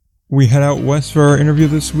we head out west for our interview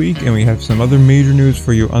this week, and we have some other major news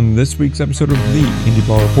for you on this week's episode of the Indie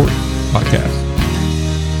Ball Report podcast.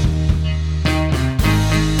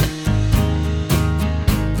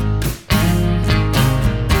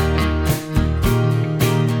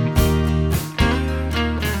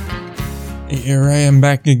 Here I am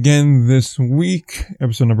back again this week,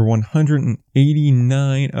 episode number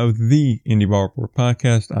 189 of the Indie Ball Report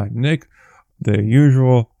podcast. I'm Nick, the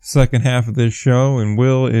usual second half of this show, and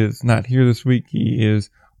Will is not here this week. He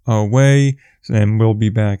is away, and we'll be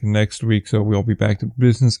back next week, so we'll be back to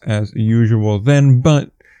business as usual then.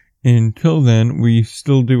 But until then, we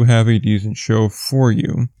still do have a decent show for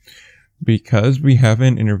you, because we have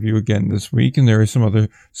an interview again this week, and there is some other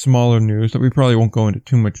smaller news that we probably won't go into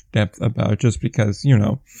too much depth about, just because, you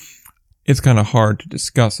know, it's kind of hard to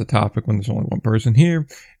discuss a topic when there's only one person here.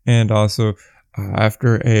 And also,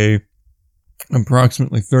 after a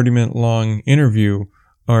approximately 30-minute long interview,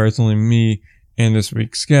 or it's only me and this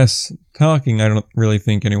week's guest talking, I don't really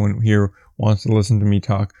think anyone here wants to listen to me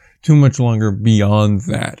talk too much longer beyond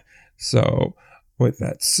that. So, with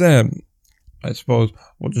that said, I suppose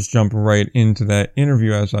we'll just jump right into that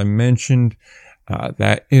interview. As I mentioned,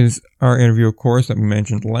 that is our interview, of course, that we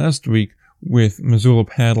mentioned last week with Missoula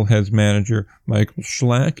Paddleheads manager Michael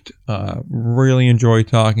Schlacht. Really enjoyed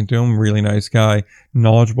talking to him. Really nice guy,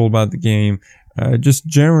 knowledgeable about the game. Just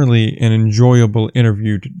generally an enjoyable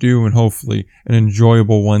interview to do, and hopefully an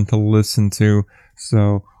enjoyable one to listen to.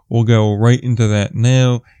 So we'll go right into that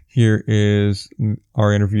now. Here is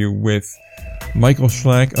our interview with Michael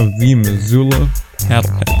Schlacht of the Missoula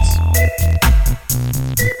Paddleheads.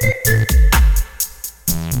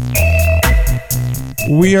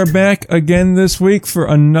 We are back again this week for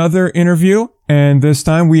another interview, and this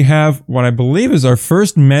time we have what I believe is our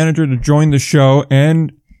first manager to join the show,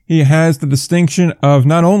 and he has the distinction of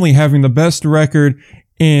not only having the best record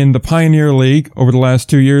in the Pioneer League over the last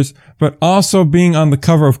 2 years, but also being on the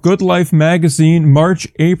cover of Good Life magazine,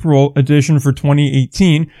 March-April edition for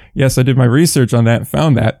 2018. Yes, I did my research on that and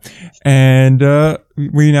found that. And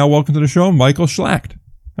we now welcome to the show Michael Schlacht.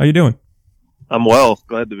 How you doing? I'm well.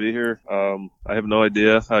 Glad to be here. I have no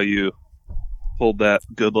idea how you pulled that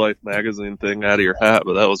Good Life magazine thing out of your hat,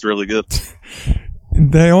 but that was really good.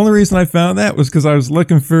 The only reason I found that was because I was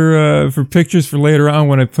looking for pictures for later on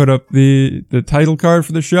when I put up the title card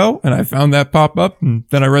for the show, and I found that pop up, and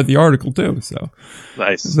then I read the article too. So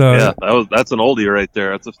nice. So, yeah, that's an oldie right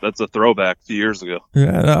there. That's a throwback a few years ago.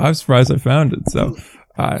 Yeah, no, I'm surprised I found it. So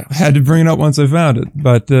I had to bring it up once I found it.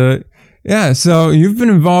 But yeah, so you've been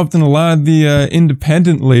involved in a lot of the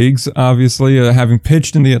independent leagues, obviously, having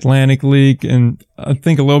pitched in the Atlantic League, and I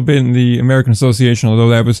think a little bit in the American Association, although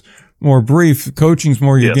that was more brief. Coaching's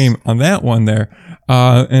more your game on that one there.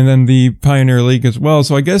 And then the Pioneer League as well.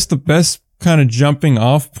 So I guess the best kind of jumping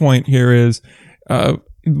off point here is,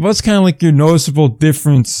 what's kind of like your noticeable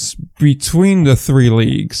difference between the three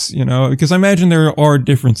leagues, you know? Because I imagine there are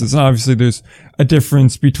differences. Obviously there's a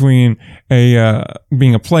difference between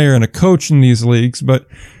being a player and a coach in these leagues, but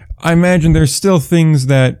I imagine there's still things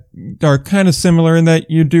that are kind of similar and that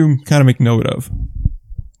you do kind of make note of.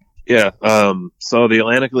 Yeah. So the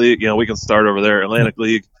Atlantic League, we can start over there. Atlantic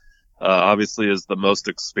League, obviously is the most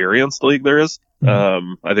experienced league there is. I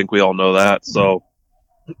think we all know that. So,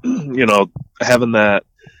 having that,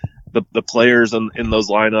 the players in those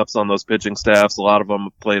lineups on those pitching staffs, a lot of them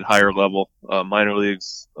played higher level, minor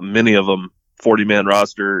leagues, many of them 40-man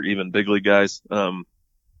roster, even big league guys.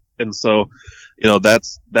 And so,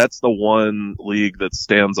 that's the one league that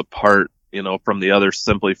stands apart, from the others,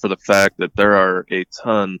 simply for the fact that there are a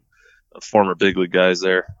ton of former big league guys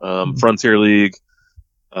there. Frontier League,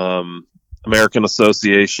 American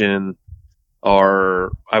Association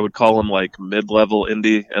are, I would call them like mid-level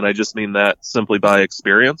indie, and I just mean that simply by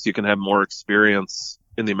experience. You can have more experience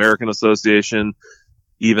in the American Association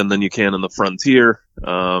even than you can in the Frontier.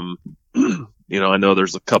 I know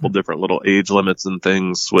there's a couple different little age limits and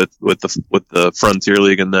things with the Frontier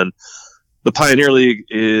League, and then the Pioneer League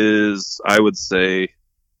is, I would say,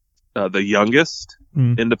 the youngest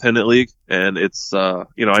independent league, and it's I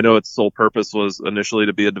know its sole purpose was initially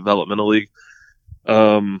to be a developmental league,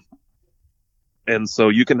 and so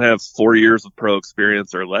you can have 4 years of pro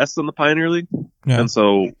experience or less in the Pioneer League, and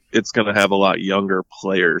so it's going to have a lot younger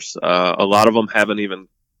players. A lot of them haven't even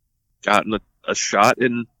gotten a shot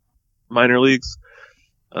in minor leagues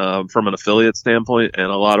from an affiliate standpoint, and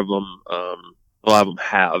a lot of them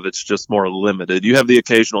have. It's just more limited. You have the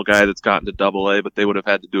occasional guy that's gotten to Double-A, but they would have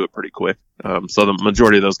had to do it pretty quick. So the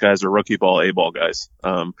majority of those guys are rookie ball, A-ball guys.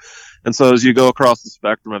 And so as you go across the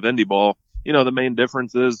spectrum of indie ball, the main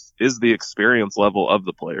difference is the experience level of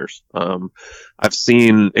the players. I've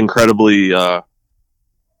seen incredibly,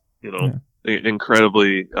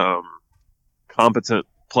 incredibly competent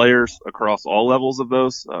players across all levels of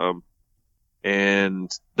those.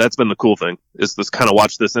 And that's been the cool thing, is this kind of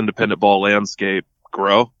watch this independent ball landscape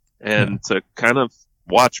grow, and to kind of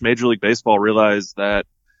watch Major League Baseball realize that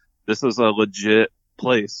this is a legit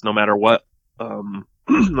place, no matter what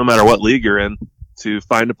league you're in, to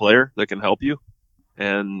find a player that can help you.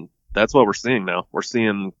 And that's what we're seeing now. We're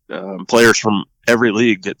seeing players from every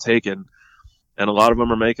league get taken, and a lot of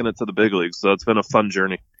them are making it to the big leagues. So it's been a fun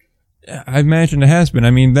journey. I imagine it has been. I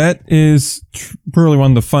mean, that is really one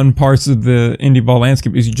of the fun parts of the indie ball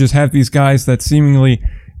landscape, is you just have these guys that seemingly,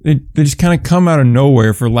 they just kind of come out of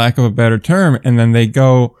nowhere, for lack of a better term, and then they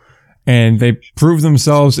go and they prove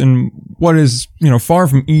themselves in what is, far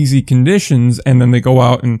from easy conditions, and then they go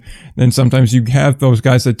out, and then sometimes you have those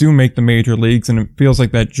guys that do make the major leagues, and it feels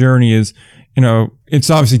like that journey is, it's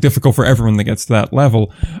obviously difficult for everyone that gets to that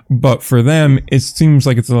level, but for them, it seems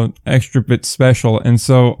like it's an extra bit special. And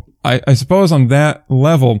so I suppose on that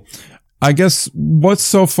level, I guess, what's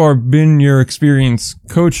so far been your experience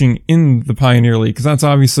coaching in the Pioneer League? Because that's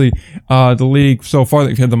obviously the league so far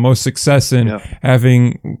that you've had the most success in,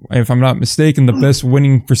 having, if I'm not mistaken, the best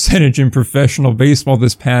winning percentage in professional baseball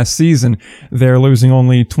this past season. They're losing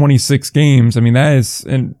only 26 games. I mean, that is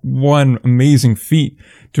one amazing feat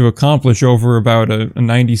to accomplish over about a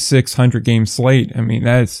 9,600 game slate. I mean,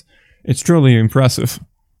 it's truly impressive.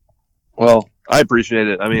 Well, I appreciate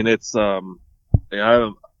it. I mean, it's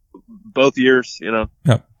both years,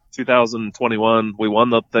 2021, we won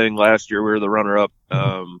the thing last year. We were the runner up.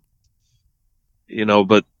 But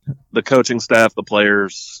the coaching staff, the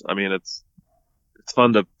players, I mean, it's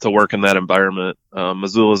fun to work in that environment.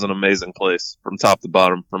 Missoula is an amazing place from top to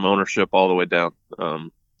bottom, from ownership all the way down.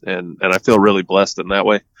 And I feel really blessed in that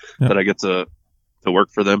way that I get to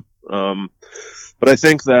work for them. But I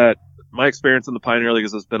think that my experience in the Pioneer League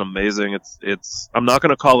has been amazing. I'm not going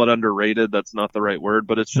to call it underrated. That's not the right word,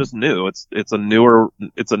 but it's just new. It's a newer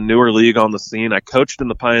league on the scene. I coached in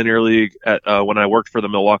the Pioneer League when I worked for the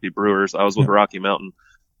Milwaukee Brewers. I was with Rocky Mountain.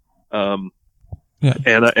 And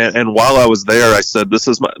while I was there, I said, this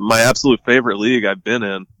is my absolute favorite league I've been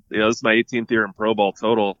in. This is my 18th year in pro ball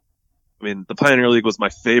total. I mean, the Pioneer League was my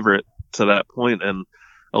favorite to that point, and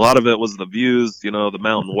a lot of it was the views, the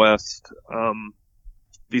Mountain West.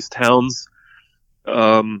 These towns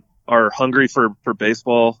are hungry for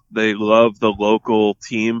baseball. They love the local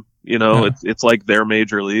team. It's like their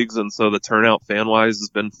major leagues, and so the turnout fan-wise has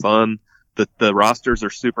been fun. The rosters are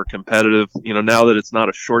super competitive. Now that it's not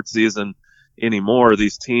a short season anymore,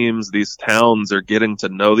 these teams, these towns are getting to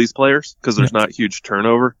know these players because there's not huge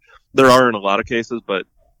turnover. There are in a lot of cases, but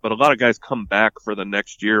a lot of guys come back for the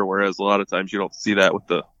next year, whereas a lot of times you don't see that with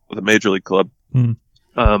a major league club. And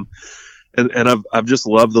I've just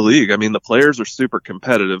loved the league. I mean, the players are super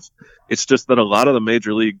competitive. It's just that a lot of the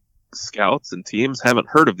major league scouts and teams haven't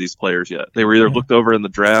heard of these players yet. They were either looked over in the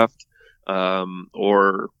draft,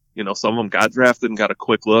 or, some of them got drafted and got a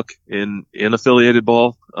quick look in affiliated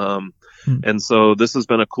ball. And so this has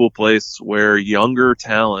been a cool place where younger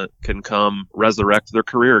talent can come resurrect their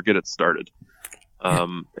career, get it started.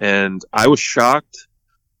 And I was shocked.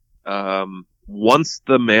 Once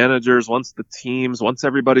the managers, once the teams, once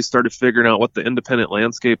everybody started figuring out what the independent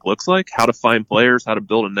landscape looks like, how to find players, how to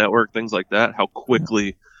build a network, things like that, how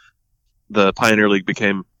quickly the Pioneer League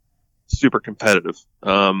became super competitive.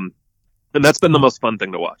 And that's been the most fun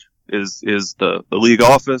thing to watch is the league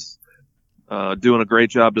office, doing a great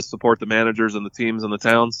job to support the managers and the teams and the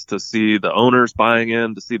towns, to see the owners buying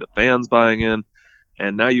in, to see the fans buying in.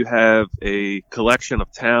 And now you have a collection of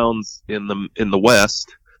towns in the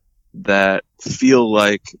West that feel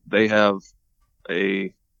like they have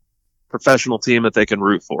a professional team that they can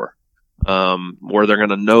root for, where they're going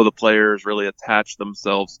to know the players, really attach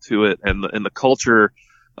themselves to it, and the culture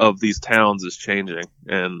of these towns is changing.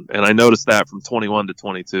 And I noticed that from 21 to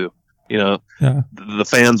 22. The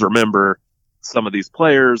fans remember some of these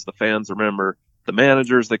players, the fans remember the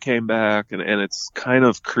managers that came back, and it's kind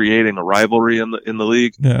of creating a rivalry in the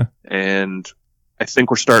league. And I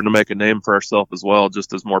think we're starting to make a name for ourselves as well,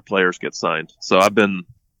 just as more players get signed. So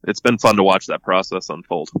it's been fun to watch that process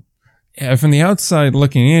unfold. Yeah, from the outside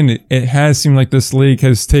looking in, it has seemed like this league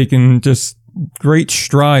has taken just great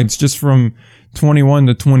strides just from 21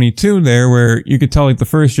 to 22 there, where you could tell like the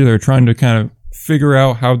first year they were trying to kind of figure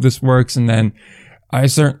out how this works. And then I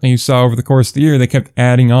certainly saw over the course of the year, they kept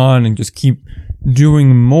adding on and just keep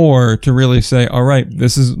doing more to really say, all right,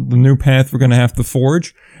 this is the new path we're going to have to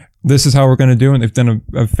forge. this is how we're going to do it. They've done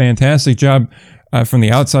a fantastic job from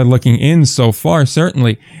the outside looking in so far,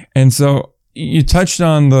 certainly. And so you touched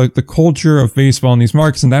on the culture of baseball in these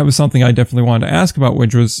markets, and that was something I definitely wanted to ask about,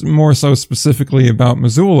 which was more so specifically about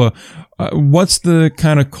Missoula. What's the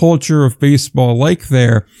kind of culture of baseball like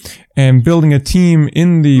there? And building a team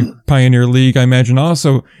in the Pioneer League, I imagine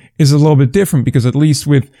also is a little bit different, because at least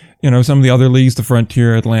with, some of the other leagues, the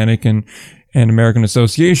Frontier, Atlantic, and American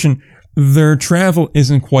Association, their travel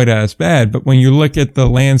isn't quite as bad. But when you look at the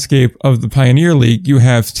landscape of the Pioneer League, you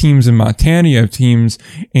have teams in Montana, you have teams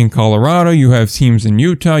in Colorado, you have teams in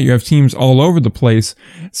Utah, you have teams all over the place.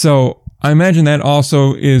 So I imagine that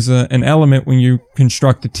also is an element when you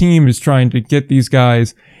construct a team, is trying to get these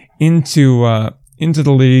guys into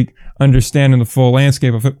the league, understanding the full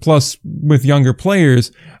landscape of it. Plus, with younger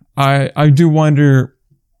players, I do wonder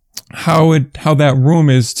how that room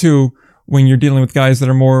is too, when you're dealing with guys that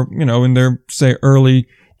are more, in their, say, early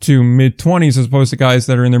to mid 20s, as opposed to guys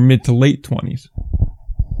that are in their mid to late 20s.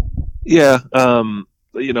 Yeah.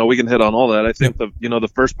 We can hit on all that. I think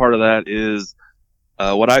the first part of that is,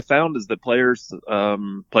 what I found is that players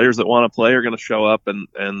that want to play are going to show up,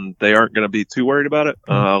 and they aren't going to be too worried about it.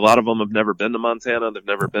 A lot of them have never been to Montana. They've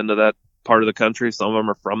never been to that part of the country. Some of them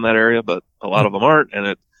are from that area, but a lot of them aren't.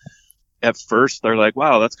 And at first they're like,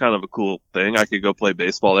 wow, that's kind of a cool thing. I could go play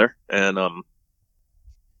baseball there. And,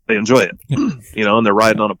 they enjoy it, and they're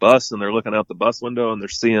riding on a bus, and they're looking out the bus window, and they're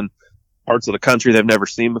seeing parts of the country they've never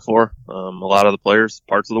seen before. A lot of the players,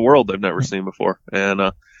 parts of the world they've never seen before.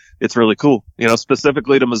 And, it's really cool,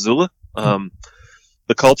 specifically to Missoula.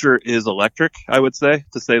 The culture is electric, I would say,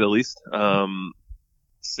 to say the least.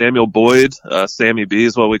 Samuel Boyd, Sammy B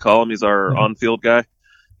is what we call him. He's our on-field guy.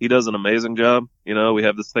 He does an amazing job. We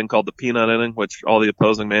have this thing called the peanut inning, which all the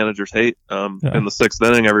opposing managers hate. In the sixth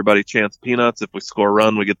inning, everybody chants peanuts. If we score a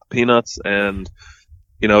run, we get the peanuts, and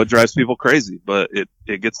it drives people crazy, but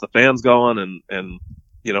it gets the fans going, and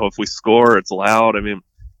if we score, it's loud. I mean,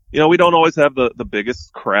 we don't always have the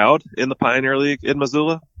biggest crowd in the Pioneer League in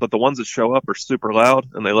Missoula, but the ones that show up are super loud,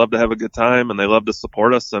 and they love to have a good time, and they love to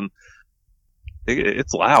support us, and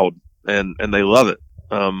it's loud, and they love it,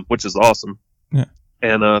 which is awesome. Yeah.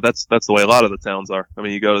 And that's the way a lot of the towns are. I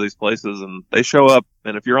mean, you go to these places, and they show up,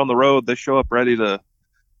 and if you're on the road, they show up ready to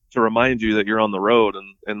remind you that you're on the road,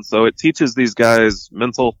 and so it teaches these guys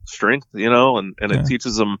mental strength, and it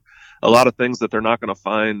teaches them a lot of things that they're not going to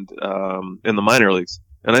find in the minor leagues.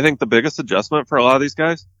 And I think the biggest adjustment for a lot of these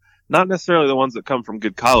guys, not necessarily the ones that come from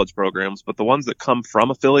good college programs, but the ones that come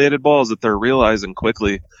from affiliated ball, is that they're realizing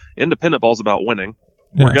quickly, independent ball is about winning.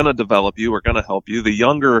 Yeah. We're going to develop you. We're going to help you. The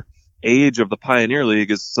younger age of the Pioneer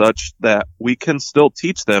League is such that we can still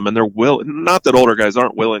teach them, and not that older guys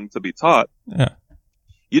aren't willing to be taught. Yeah.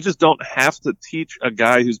 You just don't have to teach a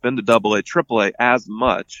guy who's been to AA, AAA as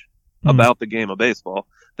much about the game of baseball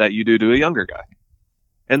that you do to a younger guy.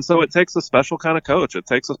 And so it takes a special kind of coach. It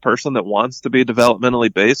takes a person that wants to be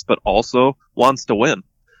developmentally based, but also wants to win.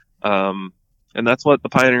 And that's what the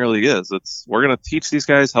Pioneer League is. We're going to teach these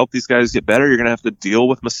guys, help these guys get better. You're going to have to deal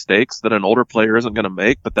with mistakes that an older player isn't going to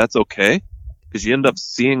make, but that's okay, because you end up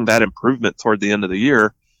seeing that improvement toward the end of the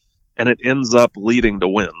year, and it ends up leading to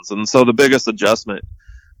wins. And so the biggest adjustment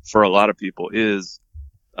for a lot of people is,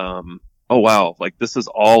 oh wow, like this is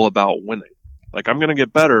all about winning. Like, I'm going to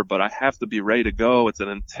get better, but I have to be ready to go. It's an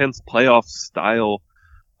intense playoff style,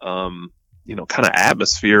 kind of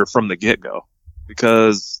atmosphere from the get-go,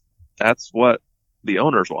 because that's what the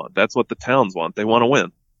owners want. That's what the towns want. They want to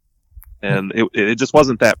win. And it just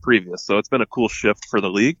wasn't that previous. So it's been a cool shift for the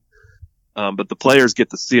league. But the players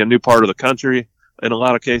get to see a new part of the country in a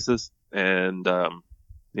lot of cases. And,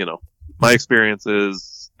 my experience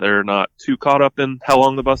is they're not too caught up in how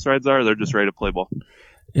long the bus rides are. They're just ready to play ball.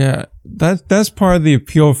 Yeah, that's part of the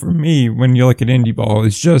appeal for me when you look at indie ball,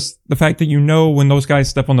 is just the fact that when those guys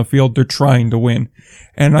step on the field, they're trying to win.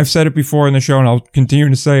 And I've said it before in the show, and I'll continue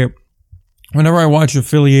to say it. Whenever I watch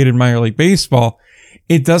affiliated minor league baseball,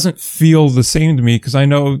 it doesn't feel the same to me, because I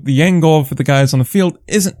know the end goal for the guys on the field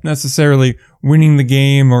isn't necessarily winning the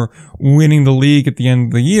game or winning the league at the end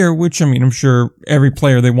of the year, which, I mean, I'm sure every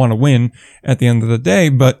player, they want to win at the end of the day,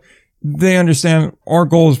 but they understand our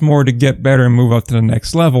goal is more to get better and move up to the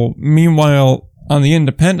next level. Meanwhile, on the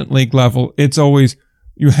independent league level, it's always,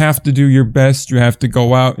 you have to do your best. You have to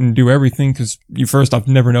go out and do everything, because you first off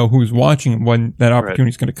never know who's watching when that opportunity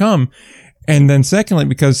is going to come. And then secondly,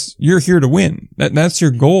 because you're here to win. That's your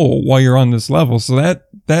goal while you're on this level. So that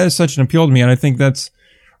is such an appeal to me. And I think that's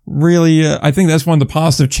really, I think that's one of the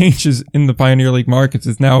positive changes in the Pioneer League markets,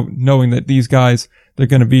 is now knowing that these guys, they're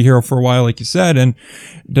going to be here for a while, like you said. And,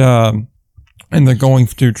 and they're going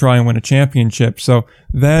to try and win a championship. So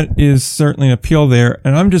that is certainly an appeal there.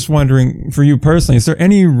 And I'm just wondering, for you personally, is there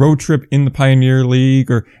any road trip in the Pioneer League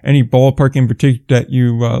or any ballpark in particular that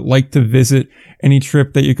you like to visit? Any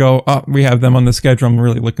trip that you go, oh, we have them on the schedule, I'm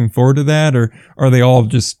really looking forward to that? Or are they all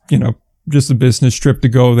just, just a business trip to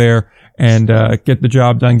go there and get the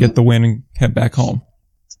job done, get the win, and head back home?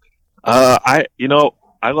 I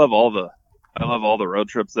love all the road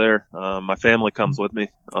trips there. My family comes with me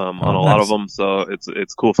on a lot of them, so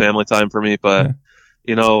it's cool family time for me. But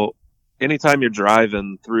anytime you're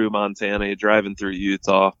driving through Montana, you're driving through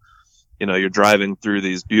Utah, you're driving through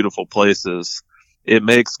these beautiful places. It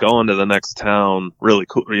makes going to the next town really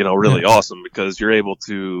cool, really awesome, because you're able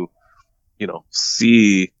to,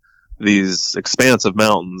 see these expansive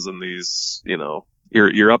mountains and these,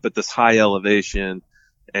 you're up at this high elevation,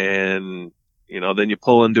 and then you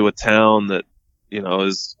pull into a town that,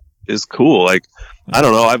 is cool. Like, I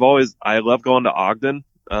don't know. I love going to Ogden,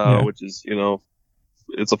 which is,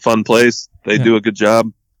 it's a fun place. They do a good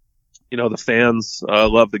job. The fans,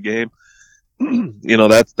 love the game.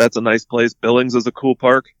 That's a nice place. Billings is a cool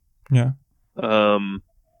park. Yeah.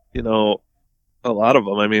 A lot of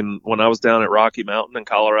them. I mean, when I was down at Rocky Mountain in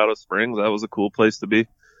Colorado Springs, that was a cool place to be.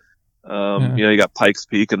 You got Pikes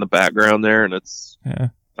Peak in the background there, and it's,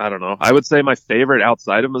 I don't know. I would say my favorite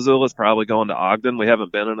outside of Missoula is probably going to Ogden. We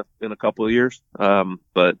haven't been in a couple of years.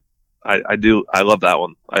 But I love that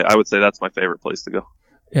one. I would say that's my favorite place to go.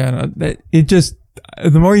 Yeah,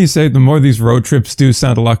 the more you say it, the more these road trips do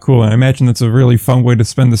sound a lot cooler. I imagine that's a really fun way to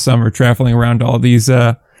spend the summer, traveling around all these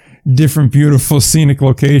different beautiful scenic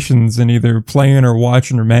locations and either playing or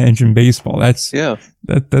watching or managing baseball. That's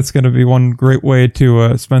going to be one great way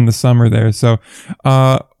to spend the summer there. So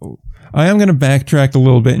I am going to backtrack a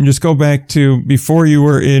little bit and just go back to before you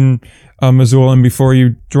were in Missoula and before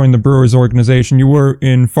you joined the Brewers organization. You were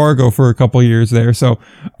in Fargo for a couple of years there. So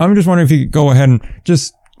I'm just wondering if you could go ahead and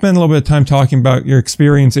just spend a little bit of time talking about your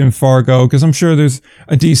experience in Fargo, because I'm sure there's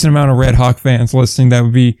a decent amount of Red Hawk fans listening that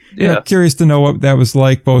would be curious to know what that was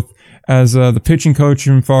like, both as the pitching coach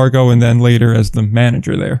in Fargo and then later as the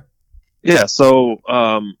manager there. Yeah, so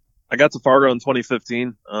I got to Fargo in 2015.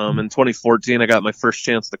 In 2014, I got my first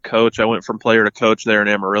chance to coach. I went from player to coach there in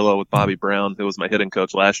Amarillo with Bobby Brown, who was my hitting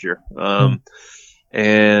coach last year.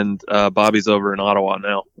 And Bobby's over in Ottawa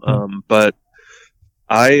now. But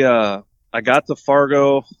I got to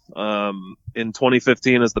Fargo in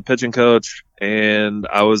 2015 as the pitching coach, and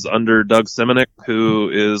I was under Doug Simonik, who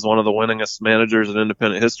is one of the winningest managers in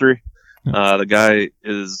independent history. The guy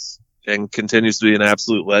is and continues to be an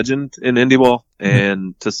absolute legend in indie ball,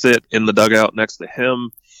 and to sit in the dugout next to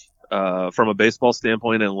him from a baseball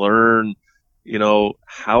standpoint and learn,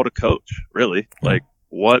 how to coach, really. Like,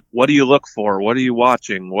 what do you look for? What are you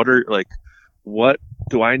watching? What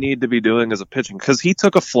do I need to be doing as a pitching? Because he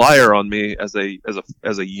took a flyer on me as a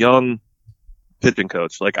young pitching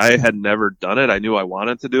coach. Like, I had never done it. I knew I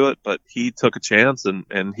wanted to do it, but he took a chance,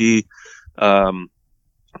 and he,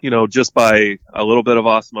 just by a little bit of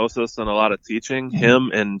osmosis and a lot of teaching,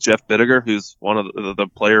 him and Jeff Bittiger, who's one of the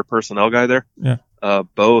player personnel guy there,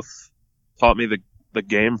 both taught me the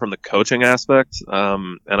game from the coaching aspect.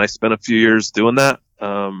 And I spent a few years doing that,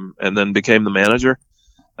 and then became the manager.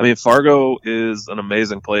 I mean, Fargo is an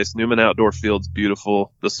amazing place. Newman Outdoor Field's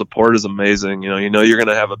beautiful. The support is amazing. You're going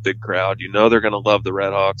to have a big crowd. They're going to love the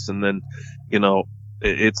Red Hawks. And then,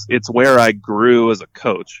 it's where I grew as a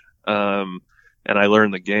coach. And I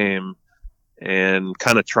learned the game and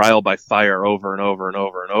kind of trial by fire over and over and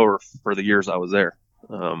over and over for the years I was there.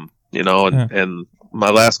 And my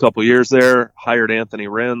last couple of years there, hired Anthony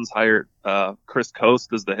Renz, hired Chris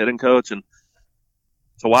Coast as the hitting coach. And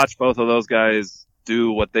to watch both of those guys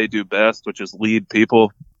do what they do best, which is lead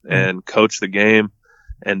people and coach the game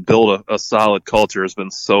and build a solid culture, has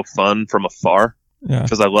been so fun from afar,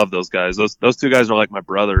 because I love those guys. Those two guys are like my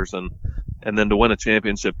brothers, and then to win a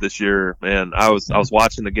championship this year, man, I was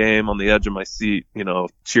watching the game on the edge of my seat,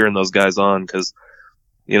 cheering those guys on, because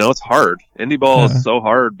it's hard. Indie ball is so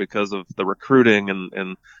hard because of the recruiting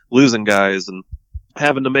and losing guys and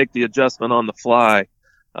having to make the adjustment on the fly.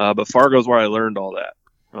 But Fargo's where I learned all that.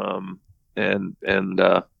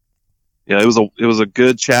 It was a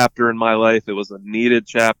good chapter in my life. It was a needed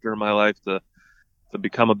chapter in my life to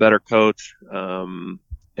become a better coach. I'm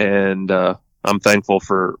thankful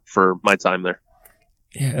for my time there.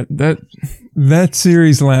 Yeah, that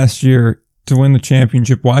series last year to win the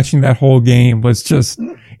championship, watching that whole game was just,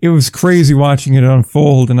 it was crazy watching it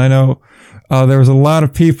unfold. And I know there was a lot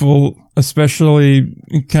of people, especially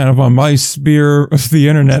kind of on my sphere of the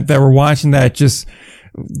internet, that were watching that just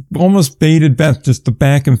almost bated breath, just the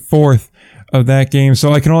back and forth of that game.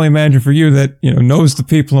 So I can only imagine for you that, knows the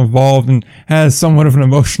people involved and has somewhat of an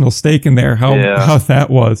emotional stake in there, how that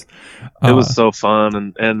was. It was so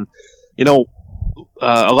fun. And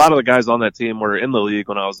a lot of the guys on that team were in the league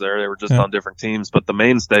when I was there. They were just on different teams, but the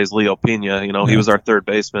mainstay is Leo Pena. He was our third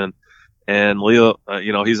baseman, and Leo,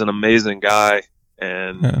 he's an amazing guy.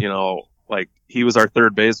 And, he was our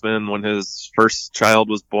third baseman when his first child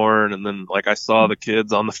was born. And then I saw the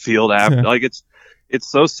kids on the field after, it's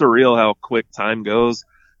so surreal how quick time goes,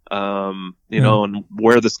 and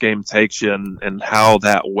where this game takes you and how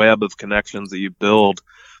that web of connections that you build,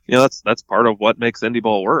 that's part of what makes indie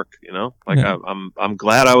ball work, I'm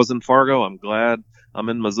glad I was in Fargo. I'm glad I'm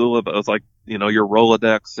in Missoula, but it's your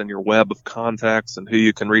Rolodex and your web of contacts and who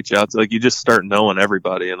you can reach out to. You just start knowing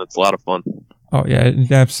everybody, and it's a lot of fun. Oh yeah, it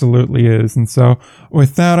absolutely is. And so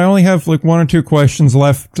with that, I only have 1 or 2 questions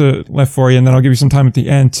left for you, and then I'll give you some time at the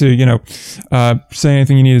end to, say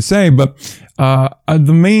anything you need to say. But,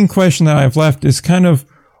 the main question that I have left is kind of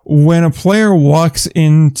when a player walks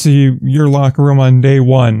into your locker room on day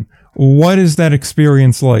one, what is that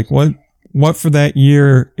experience like? What for that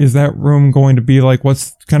year is that room going to be like?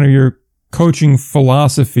 What's kind of your coaching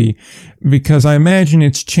philosophy? Because I imagine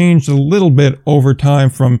it's changed a little bit over time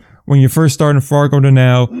from when you first started in Fargo to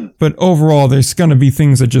now, but overall there's going to be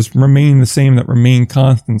things that just remain the same, that remain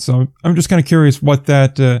constant. So I'm just kind of curious what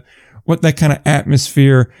that kind of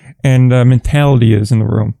atmosphere and mentality is in the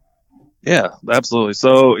room. Yeah, absolutely.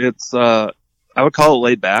 So it's, I would call it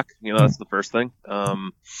laid back. That's the first thing.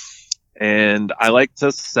 And I like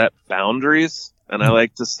to set boundaries, and I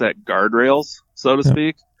like to set guardrails, so to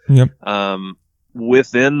speak. Yep.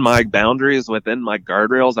 Within my boundaries, within my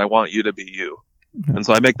guardrails, I want you to be you. And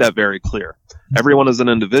so I make that very clear. Everyone is an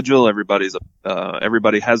individual. Everybody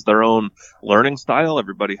has their own learning style.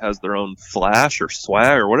 Everybody has their own flash or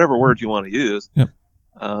swag or whatever word you want to use. Yep.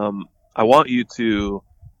 I want you to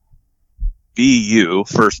be you,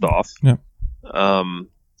 first off,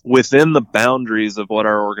 within the boundaries of what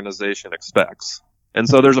our organization expects. And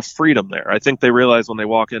so there's a freedom there. I think they realize when they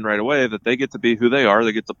walk in right away that they get to be who they are.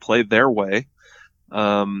 They get to play their way.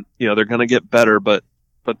 They're going to get better, but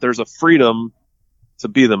there's a freedom to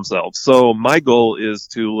be themselves. So my goal is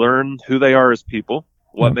to learn who they are as people,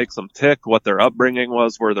 what makes them tick, what their upbringing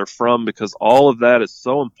was, where they're from, because all of that is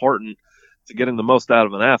so important to getting the most out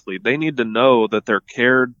of an athlete. They need to know that they're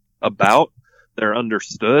cared about, they're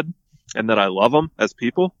understood, and that I love them as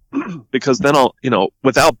people, because then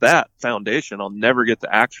without that foundation, I'll never get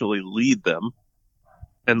to actually lead them.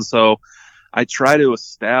 And so I try to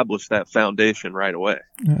establish that foundation right away.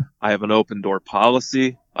 Yeah. I have an open door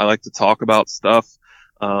policy. I like to talk about stuff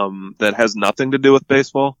that has nothing to do with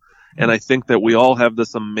baseball. And I think that we all have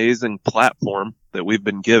this amazing platform that we've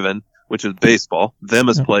been given, which is baseball, them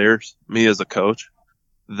as players, me as a coach,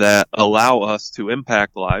 that allow us to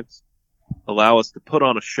impact lives, allow us to put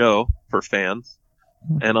on a show for fans,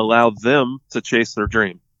 and allow them to chase their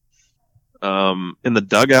dream. In the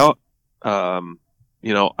dugout, I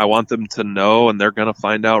want them to know, and they're going to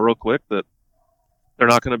find out real quick, that they're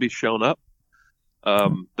not going to be shown up.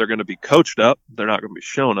 They're going to be coached up. They're not going to be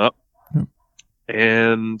shown up.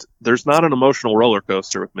 And there's not an emotional roller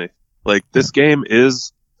coaster with me. This game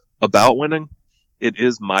is about winning. It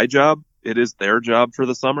is my job. It is their job for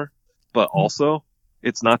the summer. But also,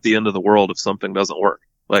 it's not the end of the world if something doesn't work.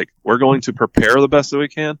 We're going to prepare the best that we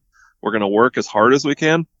can. We're going to work as hard as we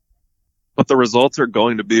can. But the results are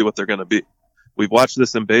going to be what they're going to be. We've watched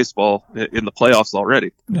this in baseball in the playoffs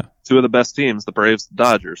already. Yeah. Two of the best teams, the Braves, the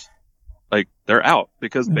Dodgers, they're out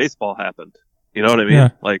because baseball happened. You know what I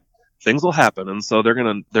mean? Yeah. Things will happen. And so they're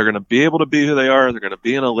going to be able to be who they are. They're going to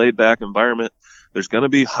be in a laid back environment. There's going to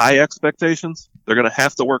be high expectations. They're going to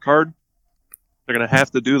have to work hard. They're going to have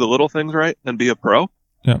to do the little things right and be a pro.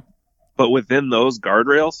 Yeah. But within those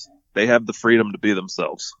guardrails, they have the freedom to be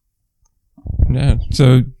themselves. Yeah.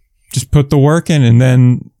 So just put the work in, and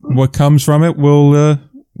then what comes from it will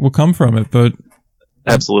come from it. But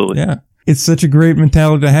absolutely. Yeah. It's such a great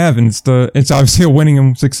mentality to have, and it's obviously a winning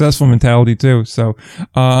and successful mentality too. So,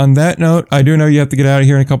 on that note, I do know you have to get out of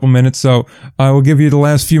here in a couple minutes, so I will give you the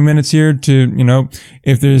last few minutes here to,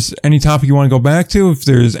 if there's any topic you want to go back to, if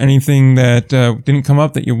there's anything that didn't come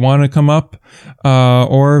up that you want to come up,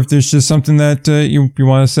 or if there's just something that you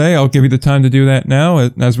want to say, I'll give you the time to do that now,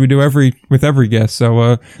 as we do with every guest.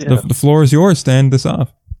 So, the floor is yours. Stand this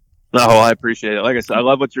off. No, I appreciate it. Like I said, I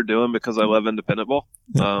love what you're doing because I love independent ball.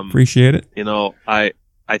 Appreciate it.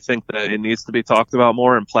 I think that it needs to be talked about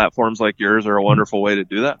more, and platforms like yours are a wonderful way to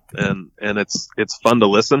do that. And it's fun to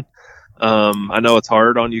listen. I know it's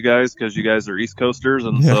hard on you guys because you guys are East Coasters,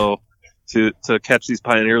 and so to catch these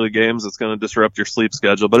Pioneer League games. It's going to disrupt your sleep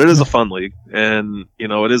schedule, but it is a fun league, and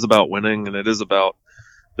it is about winning and it is about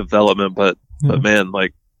development. But man,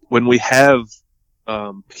 like when we have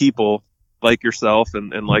people like yourself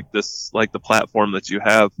and like the platform that you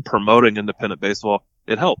have promoting independent baseball,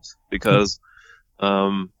 it helps because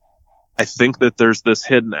I think that there's this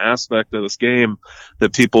hidden aspect of this game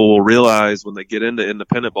that people will realize when they get into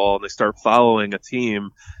independent ball and they start following a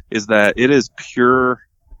team, is that it is pure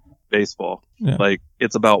baseball. Like,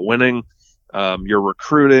 it's about winning. You're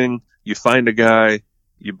recruiting, you find a guy,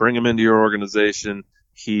 you bring him into your organization,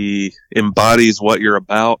 he embodies what you're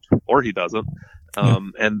about, or he doesn't.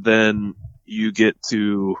 And then you get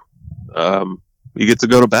to go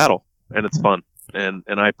to battle, and it's fun. And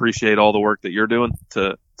I appreciate all the work that you're doing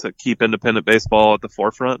to keep independent baseball at the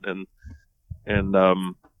forefront, and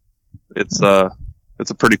it's a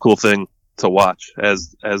pretty cool thing to watch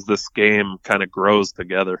as this game kind of grows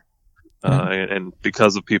together, and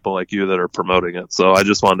because of people like you that are promoting it. So I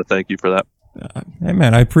just wanted to thank you for that. Hey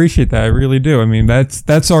man, I appreciate that. I really do. I mean,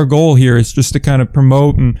 that's our goal here, is just to kind of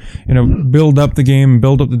promote and, build up the game,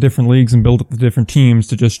 build up the different leagues and build up the different teams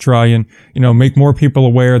to just try and, make more people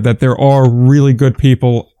aware that there are really good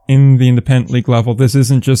people in the independent league level. This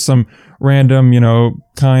isn't just some random,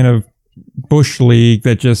 kind of bush league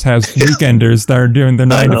that just has weekenders that are doing their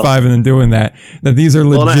 9 to 5 and then doing that these are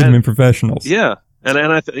legitimate professionals. Yeah. And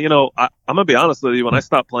I'm gonna be honest with you. When I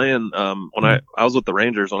stopped playing, when I was with the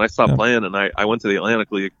Rangers, when I stopped playing and I went to the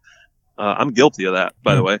Atlantic League, I'm guilty of that.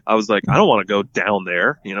 By the way, I was like, I don't want to go down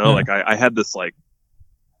there. Like I had this like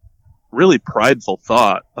really prideful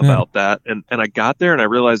thought about that, and I got there and I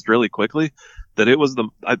realized really quickly that it was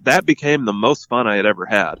that became the most fun I had ever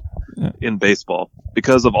had in baseball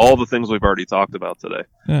because of all the things we've already talked about today.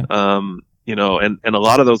 And a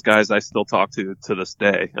lot of those guys I still talk to this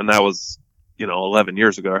day, and that was 11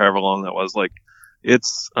 years ago, or however long that was. Like,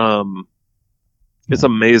 it's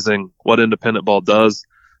amazing what independent ball does,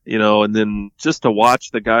 and then just to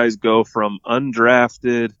watch the guys go from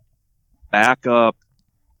undrafted backup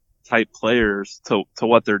type players to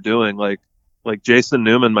what they're doing. Like Jason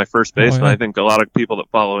Newman, my first baseman. I think a lot of people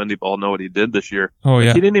that follow indie ball know what he did this year.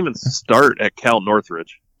 He didn't even start at Cal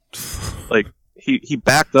Northridge. Like, he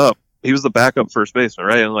backed up. He was the backup first baseman,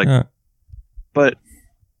 right? And but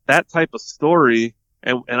that type of story,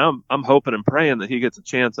 and I'm hoping and praying that he gets a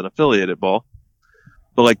chance in affiliated ball.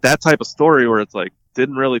 But like that type of story where it's like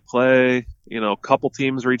didn't really play, a couple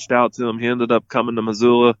teams reached out to him. He ended up coming to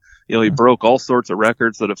Missoula. He broke all sorts of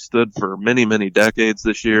records that have stood for many, many decades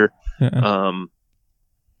this year. And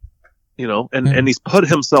he's put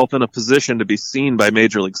himself in a position to be seen by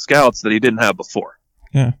major league scouts that he didn't have before.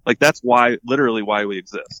 Like, that's literally why we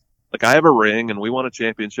exist. Like, I have a ring and we won a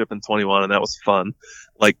championship in 21 and that was fun.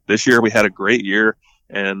 Like, this year we had a great year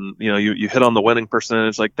and, you hit on the winning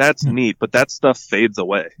percentage. Like, that's neat, but that stuff fades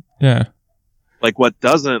away. Like, what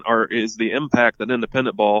doesn't is the impact that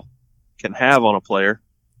independent ball can have on a player,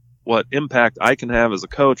 what impact I can have as a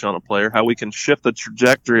coach on a player, how we can shift the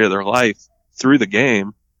trajectory of their life through the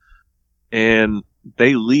game. And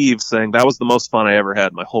they leave saying that was the most fun I ever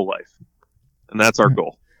had in my whole life. And that's our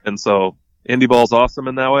goal. And so indie ball is awesome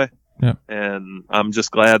in that way. And I'm just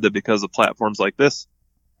glad that because of platforms like this,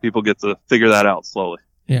 people get to figure that out slowly.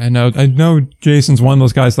 I know Jason's one of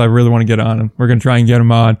those guys that I really want to get on him. We're going to try and get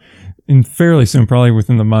him on in fairly soon, probably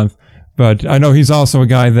within the month. But I know he's also a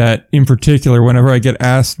guy that, in particular, whenever I get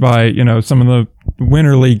asked by, some of the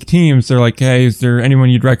winter league teams, they're like, hey, is there anyone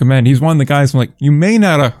you'd recommend? He's one of the guys I'm like, you may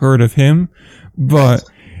not have heard of him, but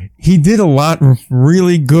he did a lot of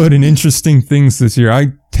really good and interesting things this year.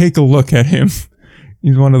 I take a look at him.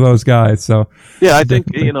 He's one of those guys. So yeah, I think,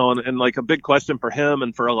 and like a big question for him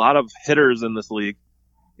and for a lot of hitters in this league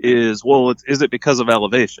is, is it because of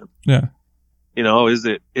elevation? Is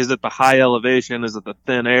it the high elevation? Is it the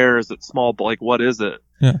thin air? Is it small? Like, what is it?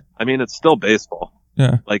 I mean, it's still baseball.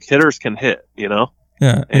 Like, hitters can hit,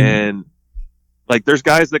 and like there's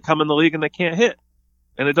guys that come in the league and they can't hit,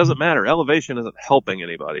 and it doesn't matter. Elevation isn't helping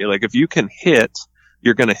anybody. Like, if you can hit,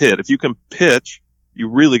 you're going to hit. If you can pitch, you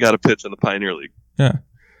really got to pitch in the Pioneer League. I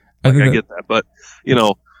get that, but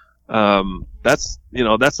that's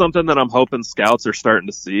something that I'm hoping scouts are starting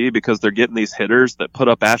to see, because they're getting these hitters that put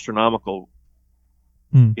up astronomical,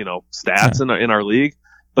 stats in our league,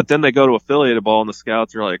 but then they go to affiliated ball and the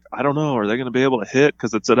scouts are like, I don't know, are they going to be able to hit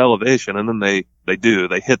because it's at elevation? And then they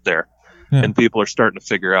hit there, and people are starting to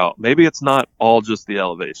figure out maybe it's not all just the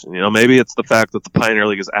elevation. Maybe it's the fact that the Pioneer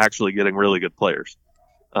League is actually getting really good players.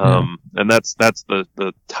 And that's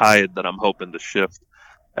the tide that I'm hoping to shift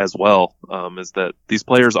as well, is that these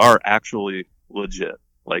players are actually legit.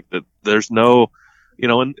 Like, there's no,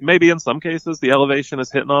 and maybe in some cases the elevation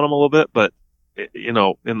is hitting on them a little bit, but in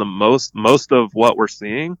the most of what we're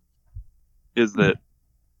seeing is that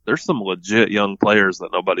there's some legit young players that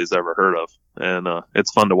nobody's ever heard of, and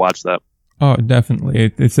it's fun to watch that. Oh,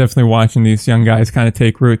 definitely. It's definitely watching these young guys kind of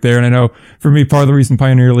take root there. And I know for me, part of the reason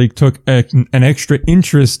Pioneer League took an extra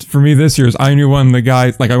interest for me this year is I knew one of the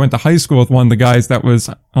guys, like I went to high school with one of the guys that was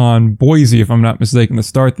on Boise, if I'm not mistaken, to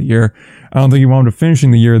start the year. I don't think he wound up finishing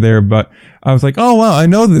the year there, but I was like, oh, wow, I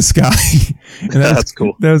know this guy. And that's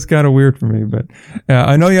cool. That was kind of weird for me, but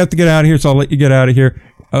I know you have to get out of here, so I'll let you get out of here.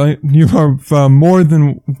 You have more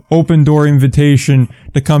than open door invitation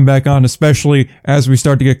to come back on, especially as we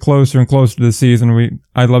start to get closer and closer to the season.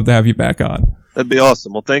 I'd love to have you back on. That'd be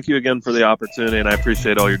awesome. Well, thank you again for the opportunity, and I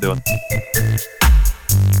appreciate all you're doing.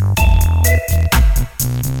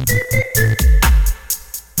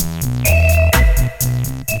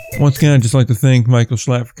 Once again, I'd just like to thank Michael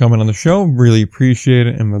Schlatt for coming on the show. Really appreciate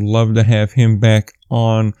it, and would love to have him back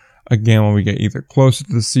on again when we get either closer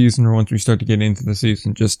to the season or once we start to get into the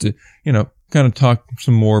season, just to, kind of talk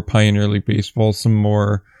some more Pioneer League baseball, some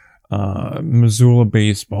more Missoula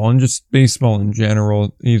baseball, and just baseball in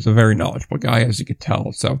general. He's a very knowledgeable guy, as you could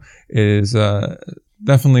tell. So it is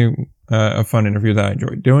definitely a fun interview that I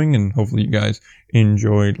enjoyed doing, and hopefully you guys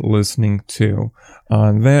enjoyed listening to.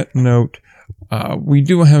 On that note, we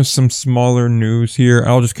do have some smaller news here.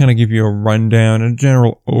 I'll just kind of give you a rundown, a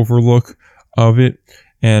general overlook of it,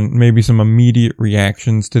 and maybe some immediate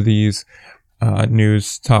reactions to these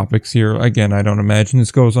news topics here. Again, I don't imagine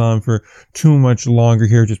this goes on for too much longer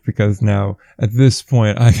here, just because now, at this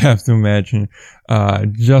point, I have to imagine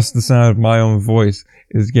just the sound of my own voice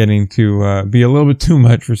is getting to be a little bit too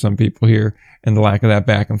much for some people here, and the lack of that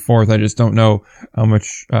back and forth. I just don't know how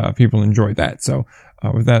much people enjoy that. So,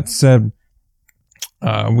 with that said,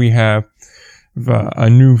 we have a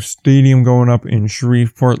new stadium going up in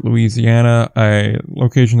Shreveport, Louisiana, a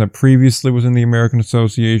location that previously was in the American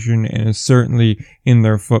Association and is certainly in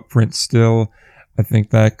their footprint still. I think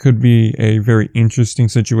that could be a very interesting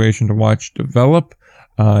situation to watch develop,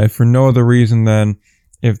 if for no other reason than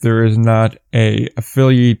if there is not a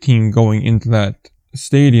affiliate team going into that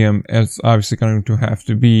stadium, it's obviously going to have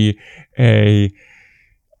to be a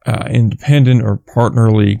independent or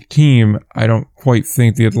partner league team. I don't quite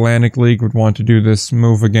think the Atlantic League would want to do this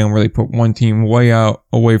move again, where they put one team way out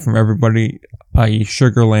away from everybody, i.e.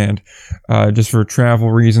 Sugar Land, just for travel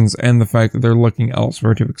reasons and the fact that they're looking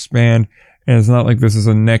elsewhere to expand. And it's not like this is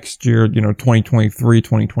a next year, 2023,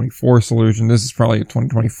 2024 solution. This is probably a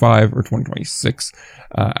 2025 or 2026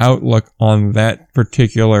 outlook on that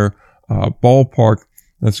particular ballpark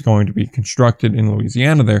that's going to be constructed in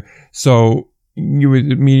Louisiana there. So you would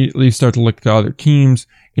immediately start to look to other teams.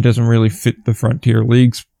 It doesn't really fit the Frontier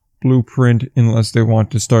League's blueprint unless they want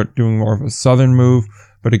to start doing more of a southern move.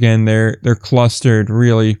 But again, they're clustered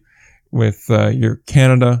really with your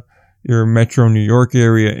Canada, your Metro New York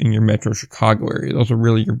area, and your Metro Chicago area. Those are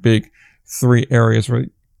really your big three areas where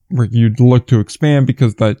you'd look to expand,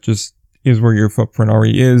 because that just is where your footprint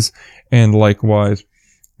already is. And likewise,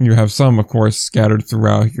 you have some, of course, scattered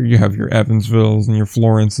throughout. You have your Evansvilles and your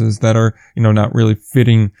Florences that are, not really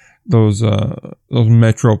fitting those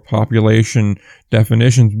metro population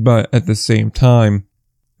definitions. But at the same time,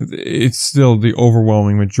 it's still the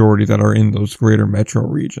overwhelming majority that are in those greater metro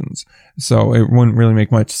regions. So it wouldn't really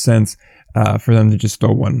make much sense for them to just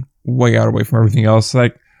throw one way out away from everything else.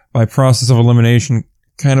 Like, by process of elimination,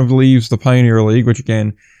 kind of leaves the Pioneer League, which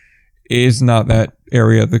again is not that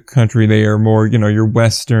area of the country. They are more, your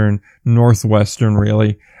western, northwestern,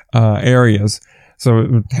 really, areas. So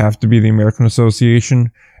it would have to be the American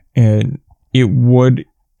Association, and it would,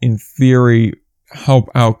 in theory, help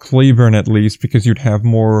out Cleburne at least, because you'd have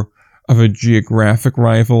more of a geographic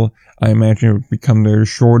rival. I imagine it would become their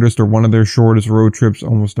shortest or one of their shortest road trips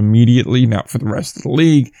almost immediately. Now, for the rest of the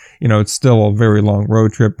league, it's still a very long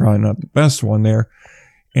road trip, probably not the best one there.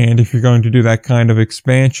 And if you're going to do that kind of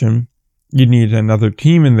expansion, you need another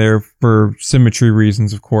team in there for symmetry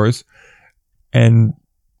reasons, of course. And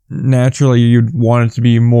naturally, you'd want it to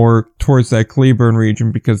be more towards that Cleburne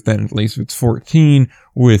region, because then at least it's 14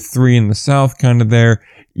 with 3 in the south kind of there.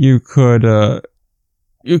 You could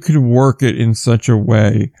work it in such a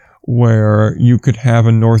way where you could have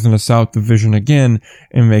a north and a south division again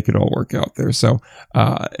and make it all work out there. So,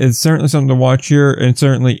 it's certainly something to watch here. And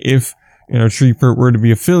certainly if, Shreveport were to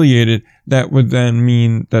be affiliated, that would then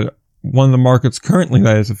mean that one of the markets currently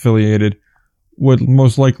that is affiliated would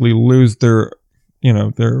most likely lose their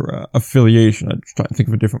affiliation. I'm just trying to think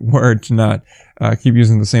of a different word to not keep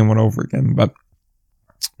using the same one over again. But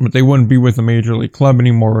they wouldn't be with a major league club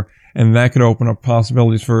anymore, and that could open up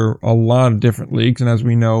possibilities for a lot of different leagues. And as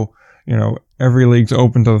we know, every league's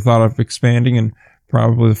open to the thought of expanding, and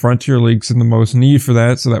probably the Frontier League's in the most need for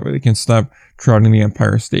that, so that way they can stop trotting the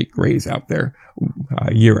Empire State Greys out there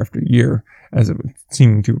year after year, as it would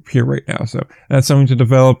seem to appear right now. So that's something to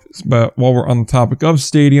develop. But while we're on the topic of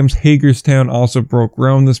stadiums, Hagerstown also broke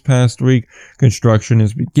ground this past week. Construction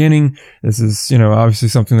is beginning. This is, obviously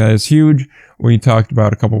something that is huge. We talked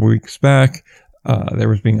about a couple of weeks back. There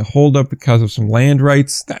was being a holdup because of some land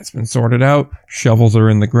rights. That's been sorted out. Shovels are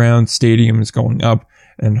in the ground. Stadium is going up.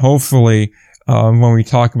 And hopefully, when we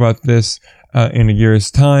talk about this in a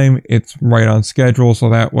year's time, it's right on schedule. So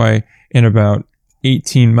that way, in about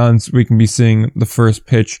 18 months, we can be seeing the first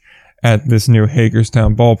pitch at this new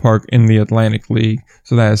Hagerstown ballpark in the Atlantic League.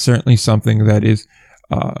 So that is certainly something that is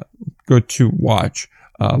good to watch.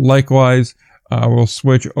 Likewise, we'll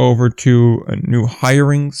switch over to new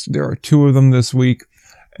hirings. There are 2 of them this week,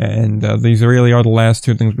 and these really are the last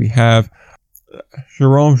 2 things we have.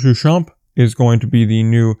 Jerome Duchamp is going to be the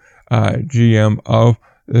new GM of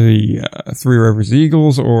the Three Rivers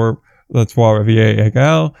Eagles, or the Trois-Rivières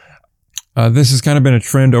Eagles. This has kind of been a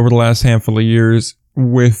trend over the last handful of years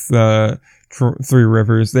with Three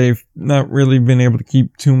Rivers. They've not really been able to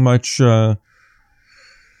keep too much of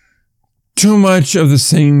the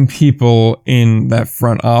same people in that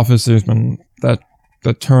front office. There's been the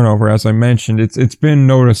turnover, as I mentioned. It's been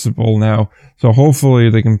noticeable now. So hopefully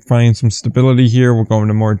they can find some stability here. We'll go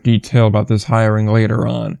into more detail about this hiring later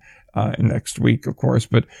on next week, of course.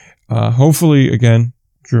 But hopefully, again,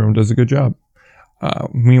 Jerome does a good job.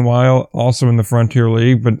 Meanwhile, also in the Frontier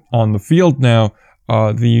League, but on the field now,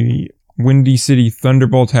 the Windy City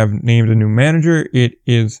Thunderbolts have named a new manager. It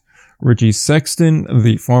is Richie Sexton,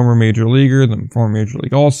 the former Major Leaguer, the former Major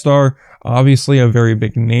League All-Star. Obviously a very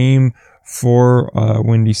big name for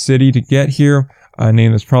Windy City to get here, a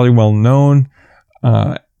name that's probably well known.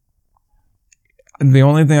 The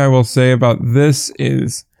only thing I will say about this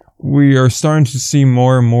is we are starting to see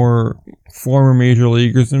more and more former Major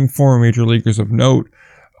Leaguers and former Major Leaguers of note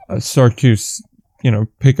start to,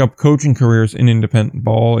 pick up coaching careers in independent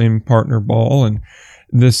ball, in partner ball, and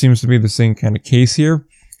this seems to be the same kind of case here.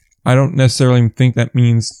 I don't necessarily think that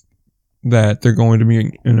means that they're going to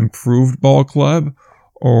be an improved ball club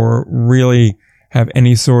or really have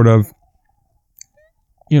any sort of,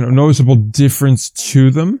 noticeable difference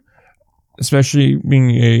to them, especially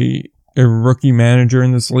being a rookie manager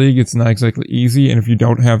in this league. It's not exactly easy, and if you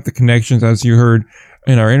don't have the connections, as you heard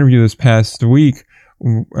in our interview this past week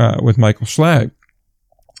with Michael Schlag,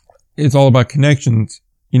 it's all about connections.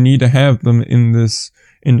 You need to have them in this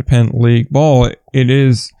independent league ball. It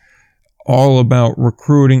is all about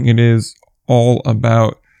recruiting. It is all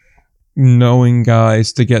about knowing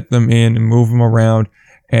guys to get them in and move them around,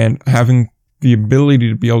 and having the ability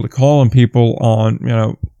to be able to call on people on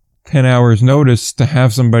 10 hours notice to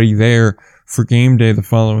have somebody there for game day the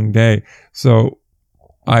following day. So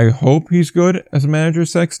I hope he's good as a manager,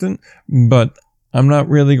 Sexton, but I'm not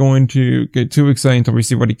really going to get too excited until we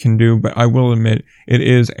see what he can do. But I will admit it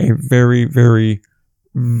is a very, very,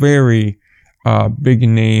 very big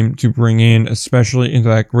name to bring in, especially into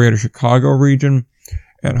that greater Chicago region.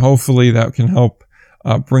 And hopefully that can help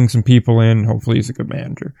bring some people in. Hopefully he's a good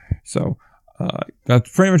manager. So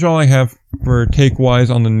that's pretty much all I have for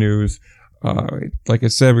take-wise on the news. Like I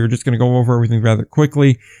said, we were just going to go over everything rather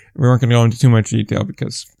quickly. We weren't going to go into too much detail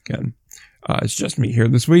because, again, it's just me here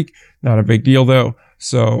this week. Not a big deal, though.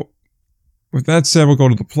 So with that said, we'll go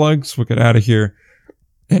to the plugs. We'll get out of here.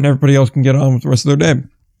 And everybody else can get on with the rest of their day.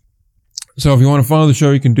 So if you want to follow the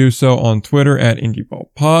show, you can do so on Twitter at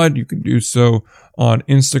IndieBallPod. You can do so on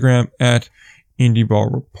Instagram at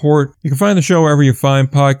IndieBallReport. You can find the show wherever you find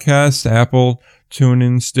podcasts: Apple,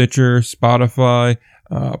 TuneIn, Stitcher, Spotify,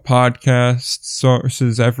 podcast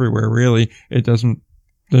sources everywhere, really. There's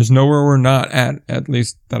nowhere we're not at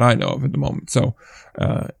least that I know of at the moment. So,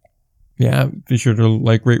 be sure to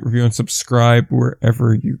like, rate, review, and subscribe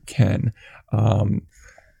wherever you can.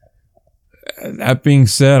 That being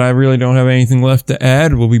said, I really don't have anything left to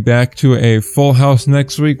add. We'll be back to a full house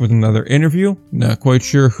next week with another interview. Not quite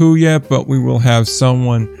sure who yet, but we will have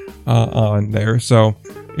someone on there. So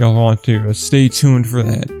you'll want to stay tuned for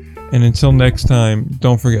that. And until next time,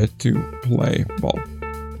 don't forget to play ball.